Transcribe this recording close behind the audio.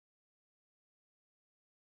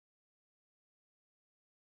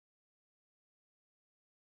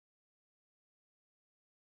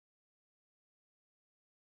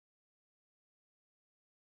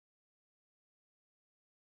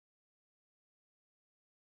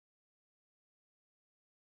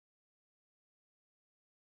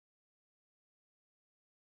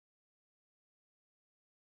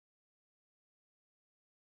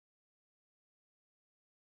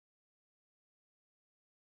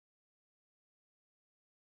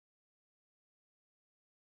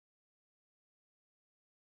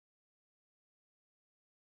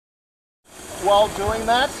while doing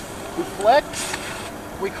that, we flex,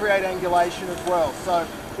 we create angulation as well. So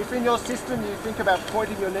if in your system you think about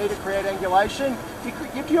pointing your knee to create angulation,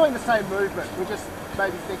 you're doing the same movement. We're just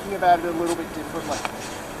maybe thinking about it a little bit differently.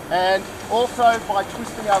 And also by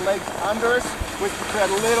twisting our legs under us, we can create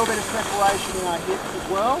a little bit of separation in our hips as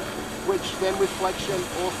well, which then with flexion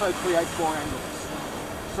also creates more angles.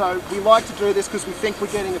 So we like to do this because we think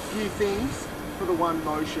we're getting a few things for the one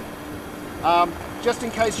motion. Just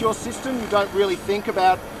in case your system, you don't really think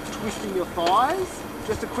about twisting your thighs,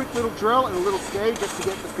 just a quick little drill and a little ski just to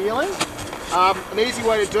get the feeling. An easy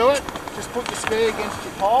way to do it, just put your ski against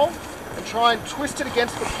your pole and try and twist it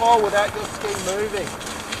against the pole without your ski moving.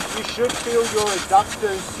 You should feel your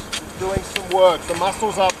adductors doing some work, the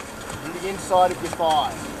muscles up the inside of your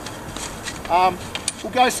thigh.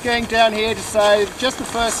 We'll go skiing down here to say just the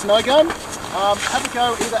first snow gun. Have a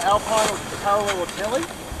go either alpine or parallel or telly.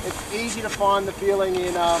 It's easy to find the feeling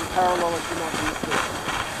in parallel if you're not used to it.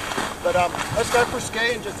 But let's go for a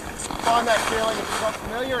ski and just find that feeling if it's not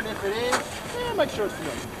familiar, and if it is, yeah, make sure it's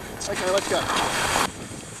familiar. Okay, let's go.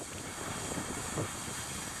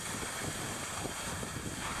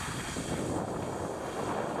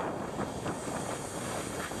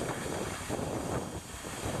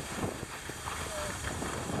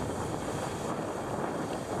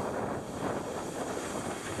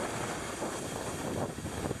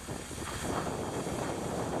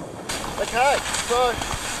 Okay, so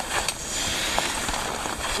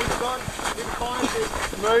we've defined this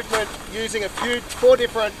movement using four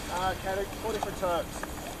different terms.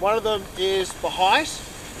 One of them is the height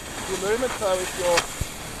of your movement, so if you're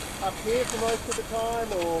up here for most of the time,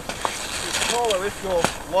 or you're tall, or if you're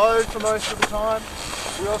low for most of the time.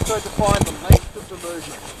 We also define the length of the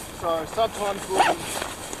movement. So sometimes we'll be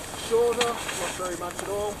shorter, not very much at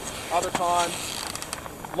all, other times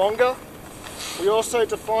longer. We also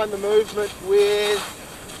define the movement with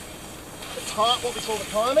what we call the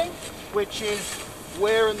timing, which is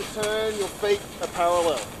where in the turn your feet are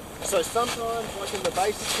parallel. So sometimes, like in the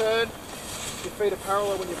basic turn, your feet are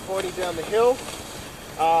parallel when you're pointing down the hill.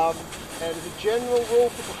 And as a general rule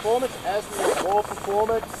for performance, as we have more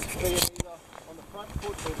performance, be it either on the front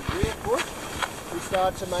foot or the rear foot, we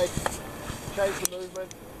start to change the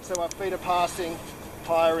movement so our feet are passing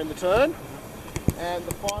higher in the turn. And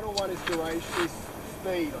the final one is duration, is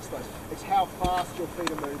speed, I suppose. It's how fast your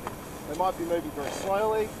feet are moving. They might be moving very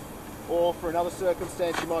slowly, or for another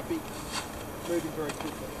circumstance, you might be moving very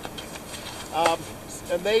quickly.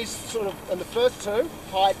 And the first two,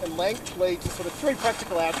 height and length, lead to sort of three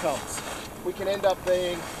practical outcomes. We can end up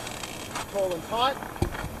being tall and tight,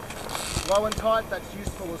 low and tight, that's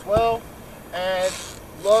useful as well, and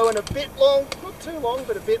low and a bit long, not too long,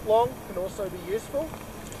 but a bit long can also be useful.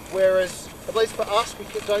 Whereas, at least for us, we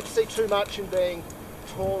don't see too much in being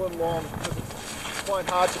tall and long, because it's quite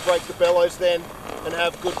hard to break the bellows then and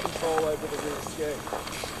have good control over the rear ski.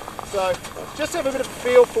 So, just to have a bit of a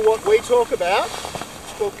feel for what we talk about,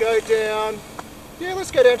 we'll go down,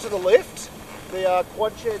 let's go down to the lift, the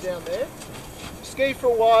quad chair down there. Ski for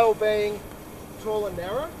a while being tall and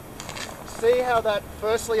narrow. See how that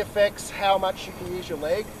firstly affects how much you can use your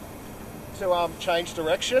leg to change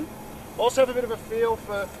direction. Also have a bit of a feel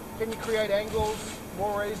for, can you create angles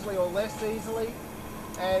more easily or less easily,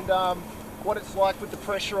 and what it's like with the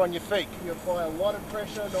pressure on your feet. Can you apply a lot of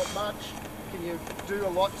pressure, not much? Can you do a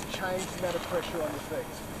lot to change the amount of pressure on your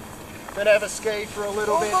feet? Then have a ski for a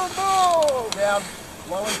little bit. Down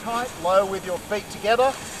low and tight, low with your feet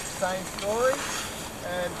together, same story.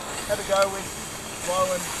 And have a go with low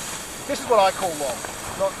and, this is what I call long.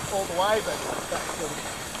 Not all the way, but that's sort of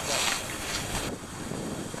long.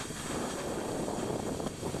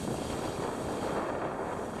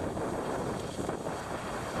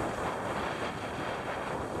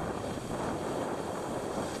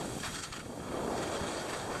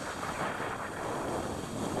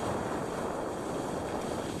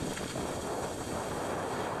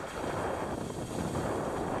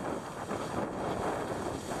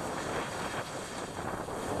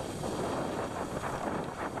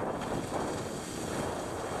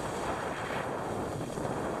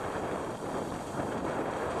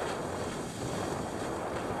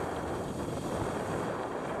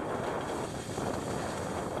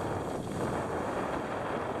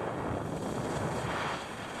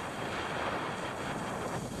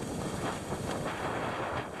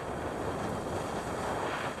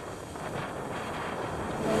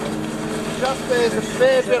 There's a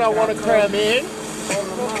fair bit I want to cram in. I'll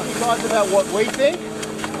talk to you guys about what we think,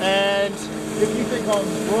 and if you think I'm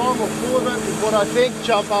wrong or full of it with what I think,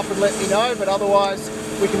 jump up and let me know, but otherwise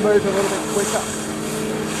we can move a little bit quicker.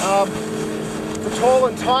 For tall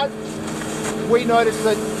and tight, we notice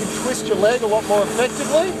that you can twist your leg a lot more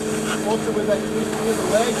effectively. Also with that twisting of the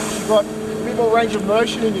leg, you've got a bit more range of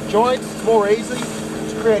motion in your joints. It's more easy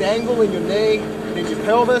to create angle in your knee and in your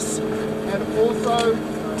pelvis. And also,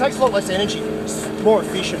 it takes a lot less energy. It's more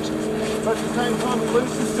efficient. But at the same time, it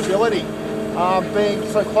loses stability. Being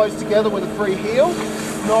so close together with a free heel,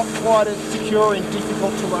 not quite as secure in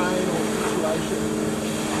difficult terrain or situations.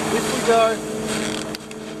 If we go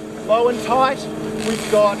low and tight,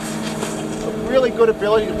 we've got a really good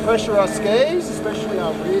ability to pressure our skis, especially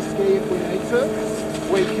our rear ski if we need to.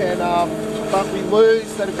 We can, but we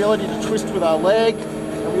lose that ability to twist with our leg,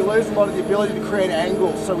 and we lose a lot of the ability to create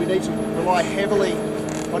angle, so we need to rely heavily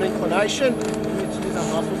on inclination. We need to use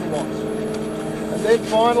our muscles a lot. And then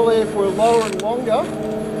finally, if we're lower and longer,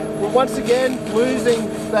 we're once again losing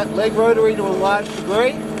that leg rotary to a large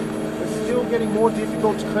degree. We're still getting more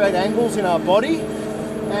difficult to create angles in our body,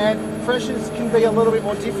 and pressures can be a little bit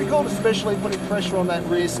more difficult, especially putting pressure on that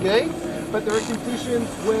rear ski. But there are conditions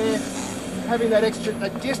where having that extra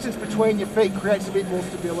distance between your feet creates a bit more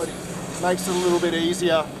stability. Makes it a little bit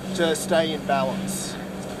easier to stay in balance.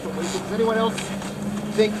 Does anyone else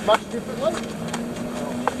think much differently?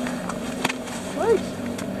 Sweet.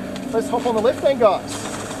 Let's hop on the lift then, guys.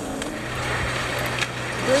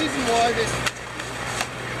 The reason why this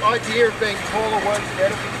idea of being taller works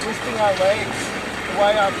better for twisting our legs, the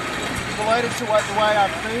way related to the way our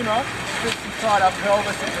femur fits inside our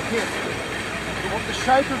pelvis and the hip. The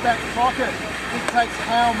shape of that socket dictates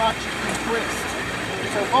how much it can twist.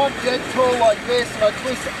 So if I'm dead tall like this and I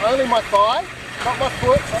twist only my thigh, not my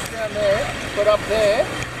foot, not down there, but up there,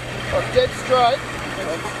 I'm dead straight,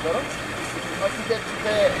 I can get to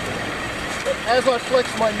there. But as I flex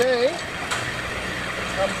my knee, it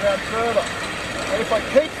comes down further. And if I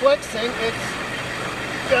keep flexing, it's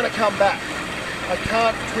going to come back. I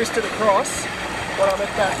can't twist it across when I'm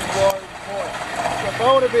at that low point. So if I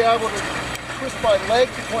want to be able to twist my leg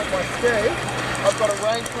to point my ski, I've got to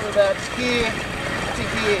range from about here to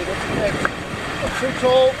here. That's effective. If I'm too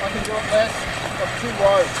tall, I can do it less. If I'm too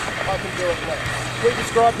low, I can do it less. We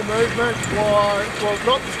describe the movement, well,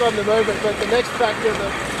 not describe the movement, but the next factor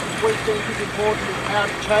that we think is important is how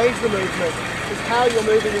to change the movement, is how you're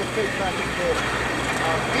moving your feet back and forth.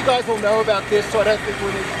 You guys all know about this, so I don't think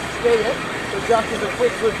we need to ski it. But just as a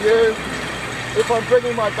quick review, if I'm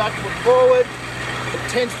bringing my back foot forward, it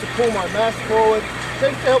tends to pull my mass forward, it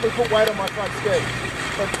tends to help me put weight on my front ski.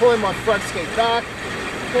 If I'm pulling my front ski back,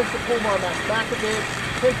 it tends to pull my mass back a bit,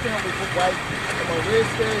 it tends to help me put weight on my rear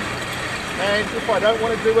ski. And if I don't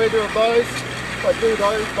want to do either of those, if I do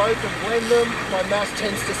those both and blend them, my mass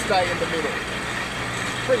tends to stay in the middle.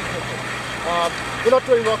 Pretty simple. We're not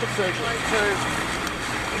doing rocket surgery.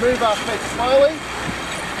 To move our feet slowly,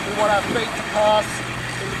 we want our feet to pass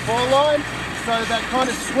in the foreline. So that kind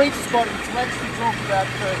of sweet spot in flex we talked about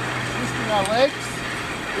for twisting our legs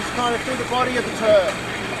is kind of through the body of the turf.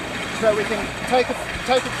 So we can take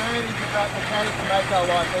advantage of that mechanic to make our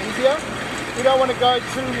life easier. We don't want to go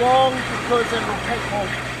too long because then we'll take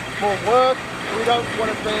more work. We don't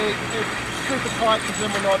want to be super tight because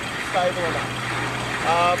then we're not stable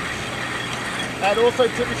enough. And also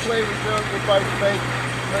typically we do it with both feet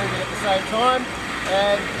moving at the same time.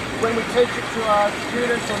 And when we teach it to our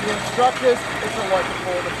students or the instructors, it's a low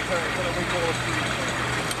performance turn, so that we call it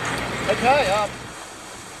student. Okay.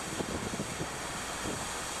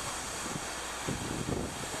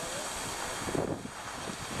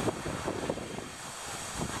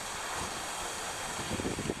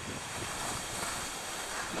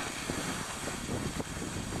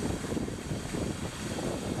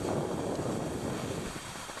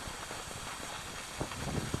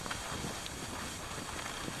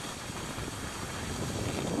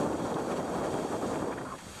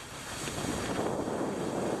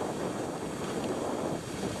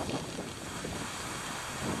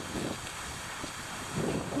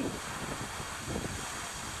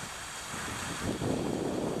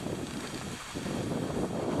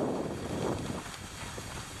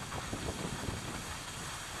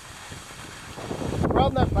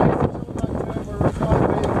 Rather than that basic turn, we're trying to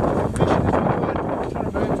be as efficient as we could. We're trying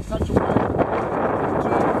to move in such a way to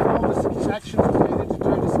perform the actions we needed to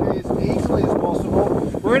do to ski as easily as possible.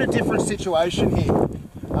 We're in a different situation here.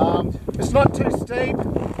 It's not too steep,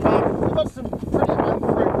 but we've got some pretty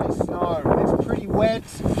unfriendly snow. It's pretty wet,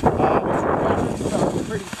 it's raining, so it's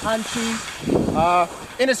pretty punchy.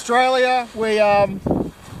 In Australia, we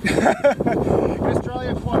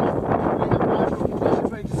quite often we have marginal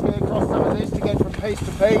conditions. We need to ski across some of this to get from piece to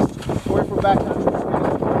piece, or if we're backcountry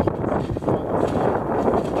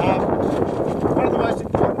one of the most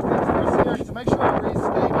important things for us here is to make sure our rear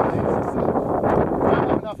ski behaves itself. We don't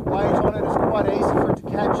have enough weight on it, it's quite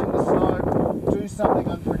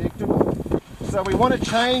we want to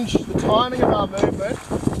change the timing of our movement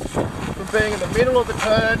from being in the middle of the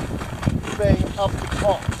turn to being up the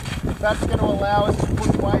top. That's going to allow us to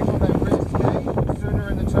put weight on that rear ski sooner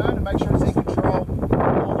in the turn and make sure it's in control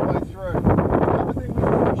all the way through. Another thing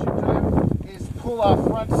we should do is pull our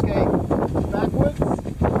front ski backwards.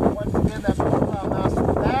 Once again, that pulls our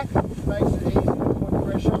muscle back, makes it easy to put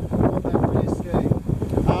pressure on that rear ski.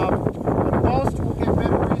 And whilst we'll get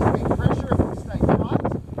better rear ski pressure if we stay tight,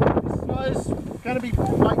 this snow's going to be,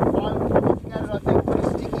 like I look at it, I think pretty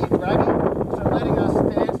sticky and draggy. So letting our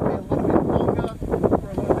stance be a little bit longer for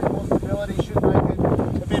a little bit more stability should make it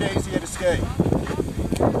a bit easier to ski.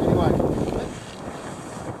 Anyway.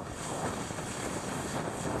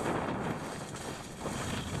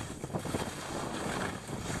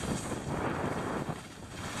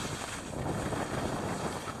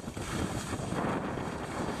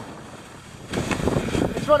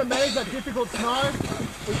 Trying to manage that difficult snow,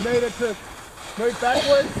 we've needed to move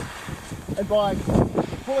backwards, and by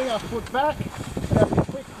pulling our foot back and having a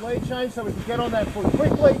quick lead change so we can get on that foot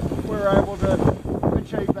quickly, we're able to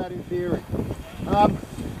achieve that in theory.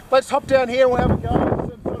 Let's hop down here and we'll have a go at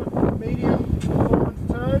some sort of medium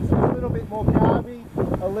performance turns, a little bit more carby,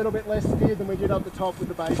 a little bit less steer than we did up the top with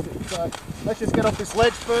the basics. So let's just get off this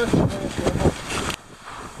ledge first.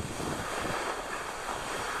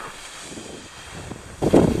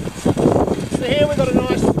 So here we've got a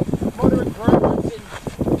nice moderate group that's in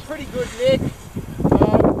pretty good nick.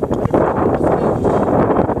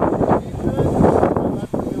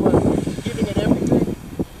 Giving it everything.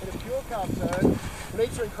 In a pure carve turn, we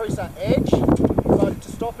need to increase our edge, but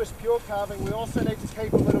to stop us pure carving, we also need to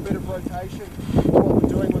keep a little bit of rotation in what we're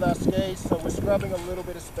doing with our skis, so we're scrubbing a little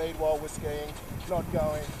bit of speed while we're skiing, not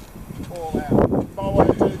going all out. You might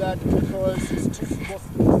want to do that because it's too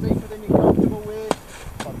steeper than you're comfortable with.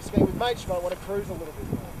 Skiing with mates, you might want to cruise a little bit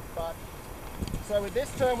more. But so with this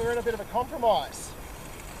turn, we're in a bit of a compromise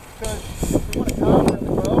because we want to carve really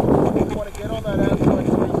well. We want to get on that outside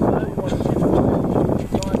ski turn. We want to shift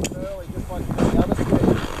nice and early, just like the other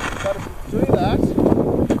skis. But if we do that,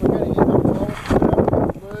 we're going to end up lower turn. We're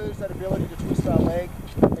going to lose that ability to twist our leg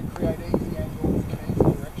and create easy angles and easy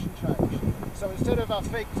direction change. So instead of our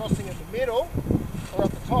feet crossing in the middle or up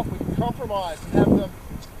the top, we can compromise and have them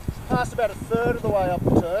past about a third of the way up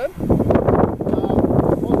the turn.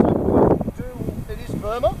 It is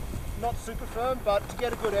firmer, not super firm, but to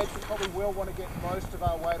get a good edge we probably will want to get most of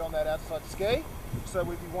our weight on that outside ski. So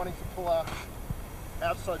we'd be wanting to pull our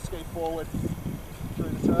outside ski forward through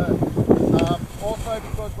the turn. Also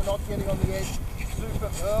because we're not getting on the edge super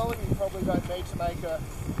early, we probably don't need to make a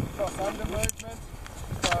cross-under movement.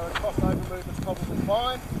 So a cross-over movement's probably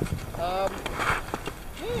fine.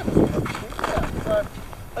 Yeah, so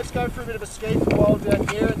let's go for a bit of a ski for a while down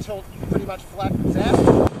here until it pretty much flattens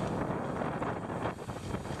out.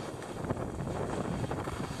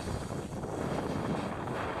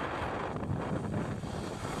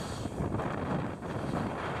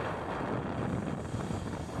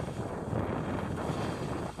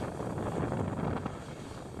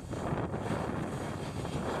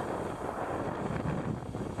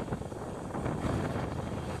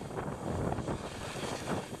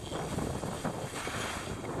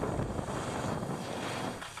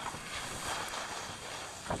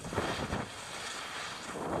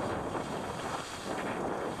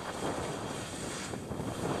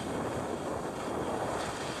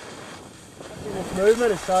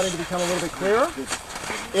 Movement is starting to become a little bit clearer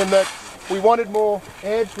in that we wanted more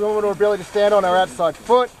edge, we wanted more ability to stand on our outside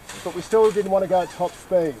foot, but we still didn't want to go at top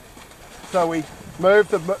speed. So we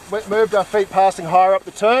moved our feet passing higher up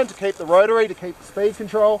the turn to keep the rotary, to keep the speed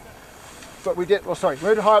control. But we did, moved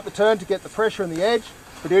it higher up the turn to get the pressure and the edge,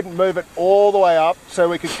 but didn't move it all the way up so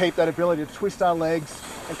we could keep that ability to twist our legs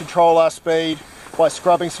and control our speed by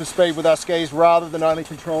scrubbing some speed with our skis rather than only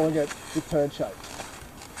controlling it with turn shape.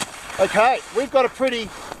 Okay, we've got a pretty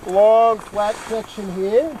long flat section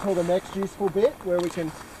here until the next useful bit where we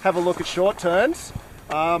can have a look at short turns.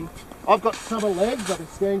 I've got summer legs, I've been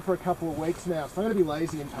skiing for a couple of weeks now, so I'm going to be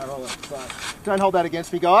lazy in parallel, so don't hold that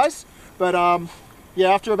against me guys. But yeah,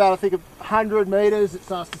 after about I think 100 metres it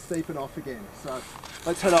starts to steepen off again, so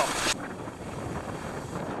let's head off.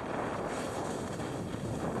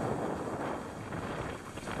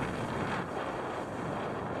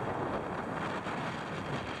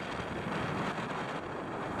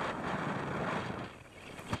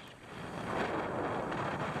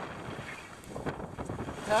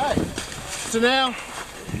 Okay, so now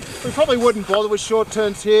we probably wouldn't bother with short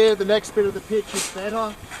turns here. The next bit of the pitch is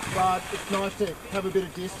better, but it's nice to have a bit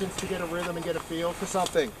of distance to get a rhythm and get a feel for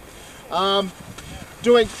something.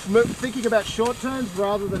 thinking about short turns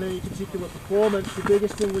rather than any particular performance, the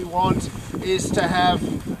biggest thing we want is to have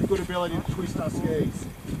good ability to twist our skis.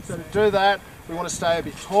 So to do that, we want to stay a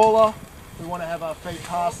bit taller. We want to have our feet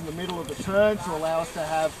pass in the middle of the turn to allow us to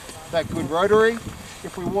have that good rotary.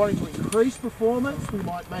 If we wanted to increase performance, we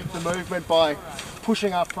might make the movement by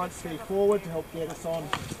pushing our front ski forward to help get us on,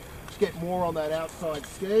 to get more on that outside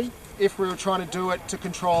ski. If we were trying to do it to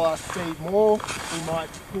control our speed more, we might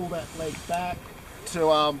pull that leg back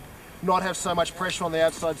to not have so much pressure on the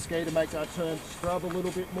outside ski to make our turn scrub a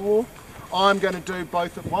little bit more. I'm going to do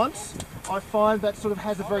both at once. I find that sort of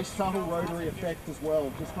has a very subtle rotary effect as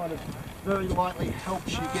well. Just kind of very lightly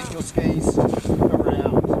helps you get your skis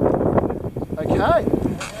around. Okay.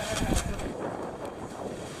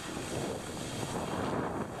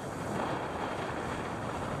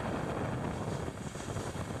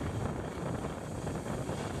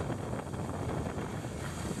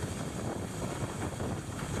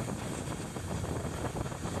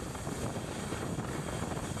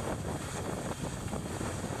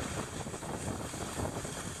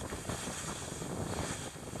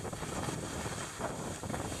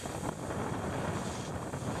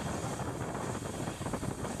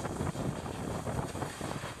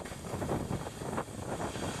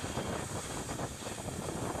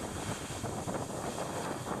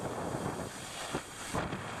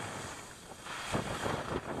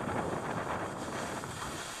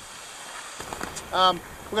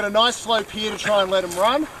 We've got a nice slope here to try and let them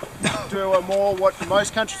run. Do a more what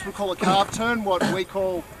most countries would call a carve turn, what we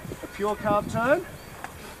call a pure carve turn.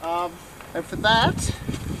 And for that,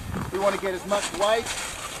 we want to get as much weight,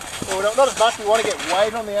 or not as much, we want to get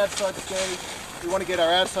weight on the outside ski. We want to get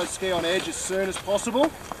our outside ski on edge as soon as possible.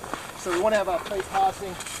 So we want to have our feet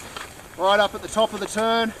passing right up at the top of the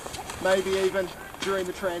turn, maybe even during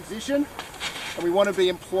the transition. And we want to be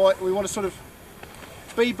we want to sort of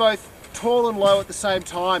be both tall and low at the same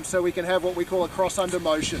time, so we can have what we call a cross under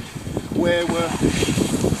motion, where we're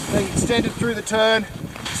being extended through the turn,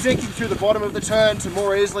 sinking through the bottom of the turn to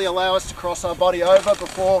more easily allow us to cross our body over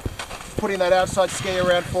before putting that outside ski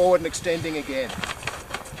around forward and extending again.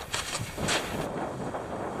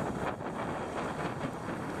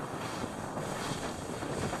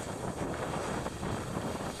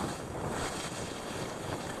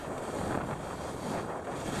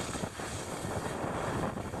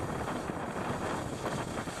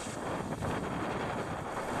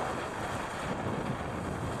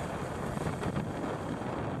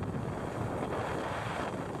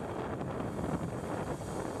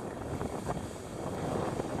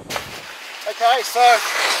 Okay, so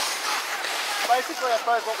basically I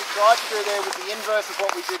suppose what we tried to do there was the inverse of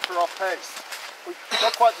what we did for off-piste.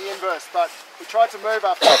 Not quite the inverse, but we tried to move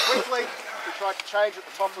our foot quickly, we tried to change at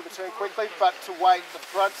the top of the turn quickly, but to weight the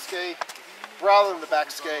front ski rather than the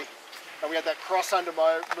back ski. And we had that cross under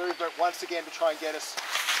movement once again to try and get us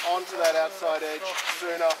onto that outside edge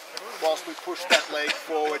sooner whilst we push that leg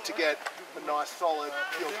forward to get a nice solid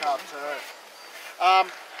pure carve turn.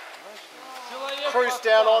 Cruise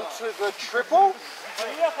down onto the triple,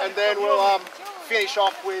 and then we'll finish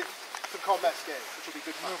off with some combat skis, which will be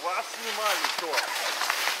good fun.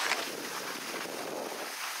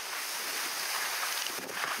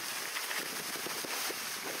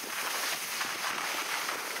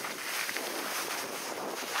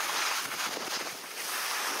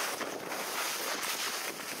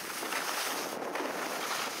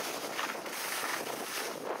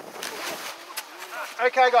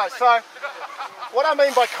 Okay guys, so what I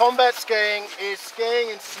mean by combat skiing is skiing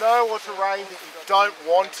in snow or terrain that you don't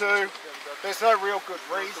want to. There's no real good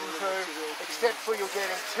reason to, except for you're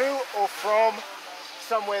getting to or from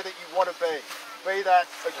somewhere that you want to be. Be that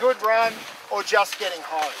a good run or just getting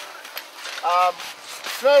home.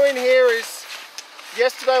 Snow in here is,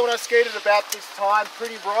 yesterday when I skied at about this time,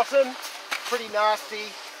 pretty rotten, pretty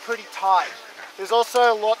nasty, pretty tight. There's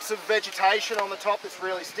also lots of vegetation on the top that's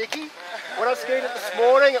really sticky. When I skied it this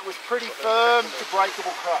morning, it was pretty firm to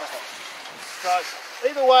breakable crust. So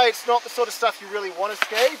either way, it's not the sort of stuff you really want to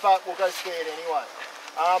ski, but we'll go ski it anyway.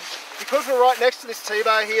 Because we're right next to this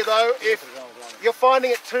T-bar here though, if you're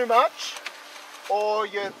finding it too much, or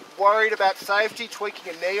you're worried about safety,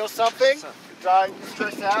 tweaking a knee or something, don't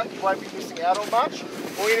stress out, you won't be missing out on much.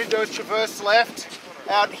 All you need to do is traverse left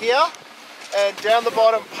out here, and down the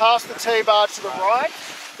bottom past the T-bar to the right,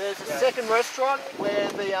 there's a second restaurant where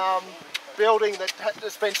the building that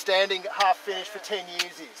has been standing half finished for 10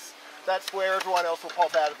 years is. That's where everyone else will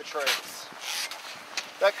pop out of the trees.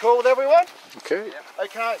 That cool with everyone? Okay.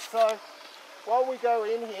 Okay, so while we go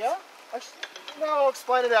in here, actually, no, I'll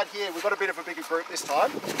explain it out here. We've got a bit of a bigger group this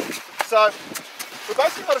time. So we've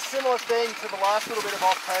basically got a similar thing to the last little bit of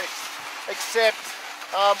off-piste, except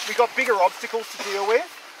we've got bigger obstacles to deal with,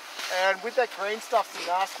 and with that green stuff, some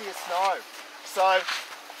nastier snow. So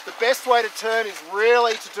the best way to turn is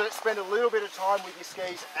really to spend a little bit of time with your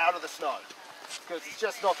skis out of the snow, because it's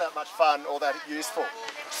just not that much fun or that useful.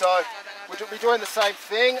 So we'll be doing the same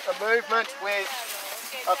thing, a movement with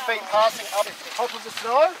our feet passing up the top of the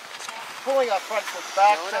snow, pulling our front foot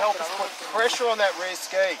back to help us put pressure on that rear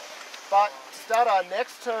ski. But to start our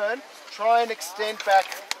next turn, try and extend back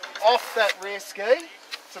off that rear ski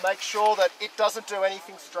to make sure that it doesn't do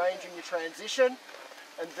anything strange in your transition,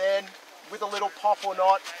 and then with a little pop or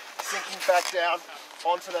not, sinking back down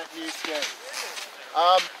onto that new ski.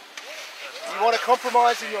 You want to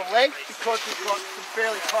compromise in your length because we've got some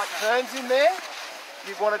fairly tight turns in there.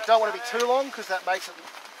 You don't want to be too long because that makes it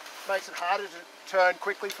harder to turn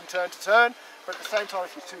quickly from turn to turn. But at the same time,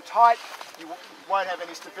 if you're too tight, you won't have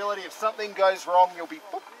any stability. If something goes wrong, you'll be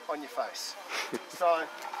boop, on your face. So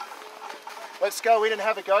let's go in and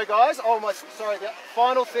have a go, guys. Sorry, the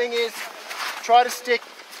final thing is try to stick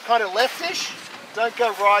kind of leftish. Don't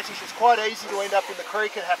go rightish. It's quite easy to end up in the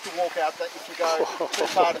creek and have to walk out if you go too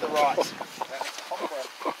far to the right.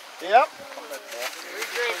 Yep.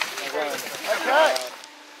 Okay.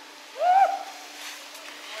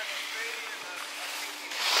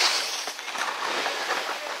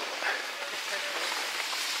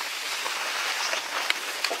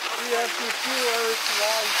 You have to feel where it's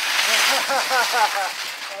wide.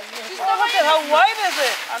 Look at how wide is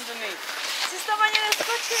it underneath?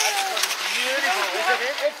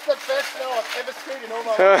 It's the best snow I've ever skied in all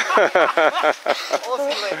my life.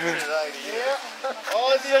 Aussie lecture, yeah.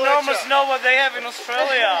 It's enormous snow what they have in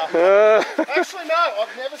Australia. Actually, no,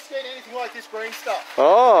 I've never skied anything like this green stuff.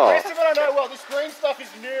 Oh. The rest of it I know well. This green stuff is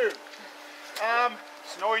new.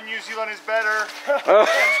 Snow in New Zealand is better.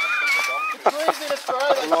 The trees in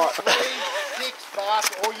Australia got leaves, sticks, bark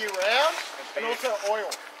all year round, and also oil.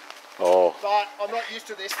 Oh. But I'm not used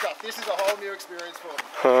to this stuff. This is a whole new experience for me.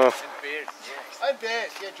 And bears, yes. And bears,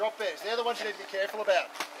 yeah, drop bears. They're the ones you need to be careful about.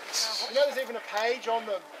 You know, there's even a page on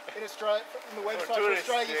them in Australia, in the website for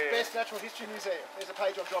Australia's Best Natural History Museum. There's a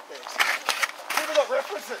page on drop bears. People got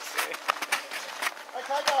references.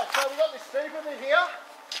 Okay, guys, so we've got this steeper bit here.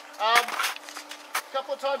 A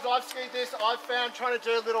couple of times I've skied this, I've found trying to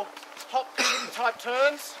do little hop type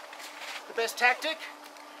turns the best tactic.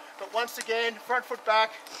 But once again, front foot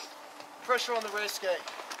back, pressure on the rear ski.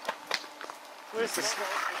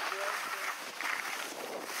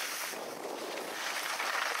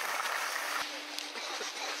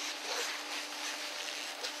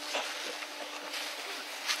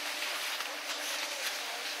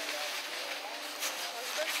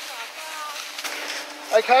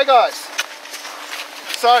 Okay, guys,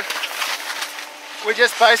 so we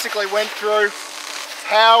just basically went through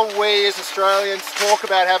how we as Australians talk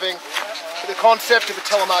about having the concept of a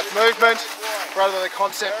telemark movement rather than the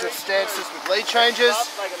concept of stances with lead changes,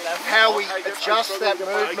 how we adjust that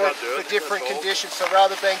movement for different conditions. So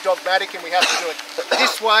rather than being dogmatic and we have to do it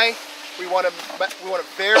this way, we want to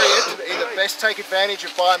vary it to either best take advantage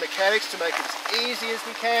of biomechanics to make it as easy as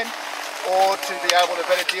we can, or to be able to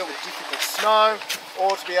better deal with difficult snow,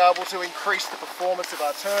 or to be able to increase the performance of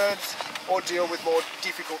our turns, or deal with more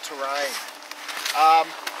difficult terrain.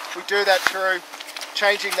 We do that through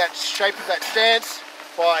changing that shape of that stance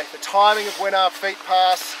by the timing of when our feet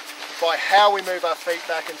pass, by how we move our feet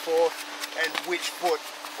back and forth, and which foot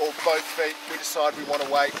or both feet we decide we want to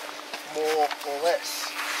weight more or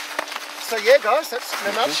less. So yeah, guys, that's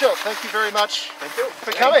in a nutshell. Thank you very much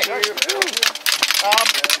for coming.